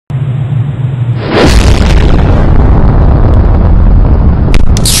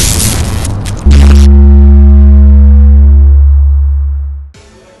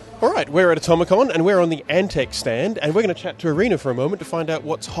we're at AtomicCon and we're on the Antec stand, and we're going to chat to Irina for a moment to find out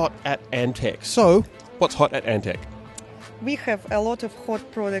what's hot at Antec. So, what's hot at Antec? We have a lot of hot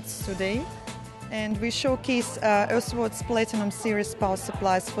products today, and we showcase Earthworks Platinum Series power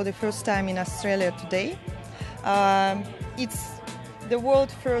supplies for the first time in Australia today. It's the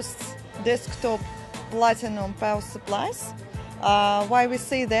world's first desktop platinum power supplies. Why we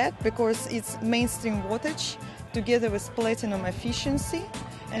say that? Because it's mainstream wattage together with platinum efficiency,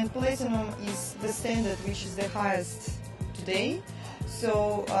 and platinum is the standard which is the highest today.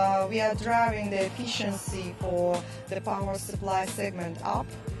 So we are driving the efficiency for the power supply segment up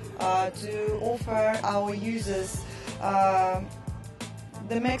to offer our users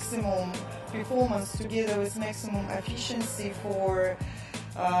the maximum performance together with maximum efficiency for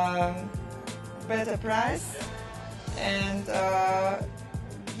better price, and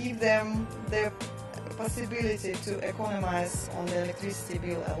give them the possibility to economize on the electricity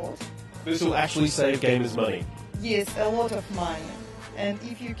bill a lot. This will actually save gamers money. Yes, a lot of money. And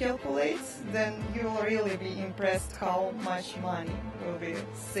if you calculate, then you will really be impressed how much money will be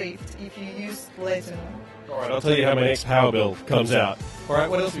saved if you use platinum. Alright, I'll tell you how my next power bill comes out. Alright,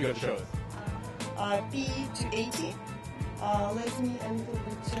 what else have you got to show us? P280. Let me a little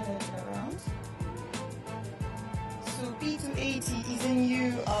bit turn it around. So P280 is a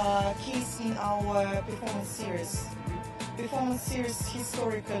new case in our Performance Series. Performance Series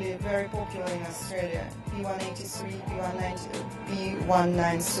historically very popular in Australia. P183,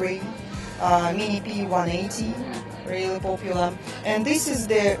 P193, Mini P180, really popular. And this is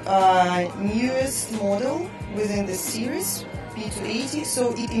the newest model within the series, P280,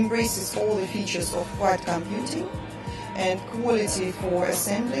 so it embraces all the features of quiet computing and quality for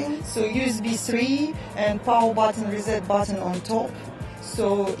assembling. So USB 3 and power button, reset button on top.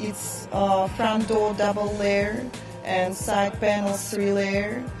 So it's front door double layer and side panels 3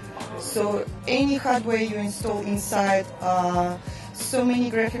 layer. So any hardware you install inside, so many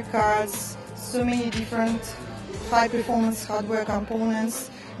graphic cards, so many different high performance hardware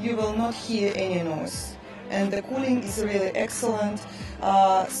components, you will not hear any noise. And the cooling is really excellent.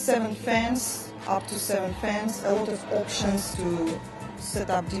 7 fans, up to 7 fans, a lot of options to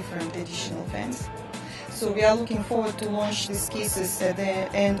set up different additional fans. So we are looking forward to launch these cases at the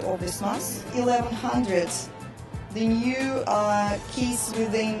end of this month. 1100, the new case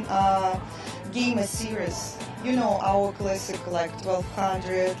within Gamer series. You know our classic like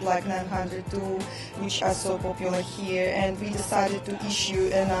 1200, like 902, which are so popular here, and we decided to issue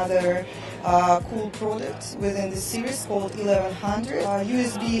another cool product within the series called 1100.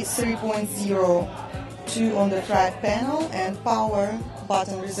 USB 3.0, 2 on the right panel, and power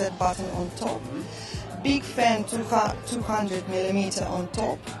button, reset button on top. Big fan 200mm on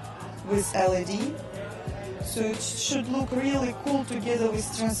top with LED. So it should look really cool together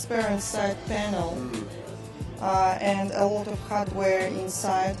with transparent side panel. And a lot of hardware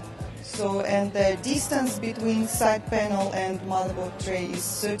inside. So, and the distance between side panel and motherboard tray is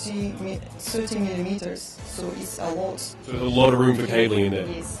 30 millimeters. So it's a lot. So there's a lot of room for cabling in there.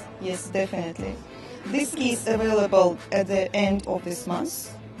 Yes, definitely. This key is available at the end of this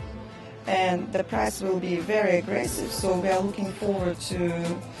month, and the price will be very aggressive. So we are looking forward to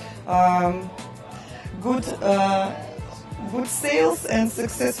good sales and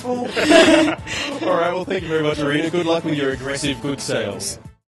successful. All right, well, thank you very much, Irina. Good luck with your aggressive good sales.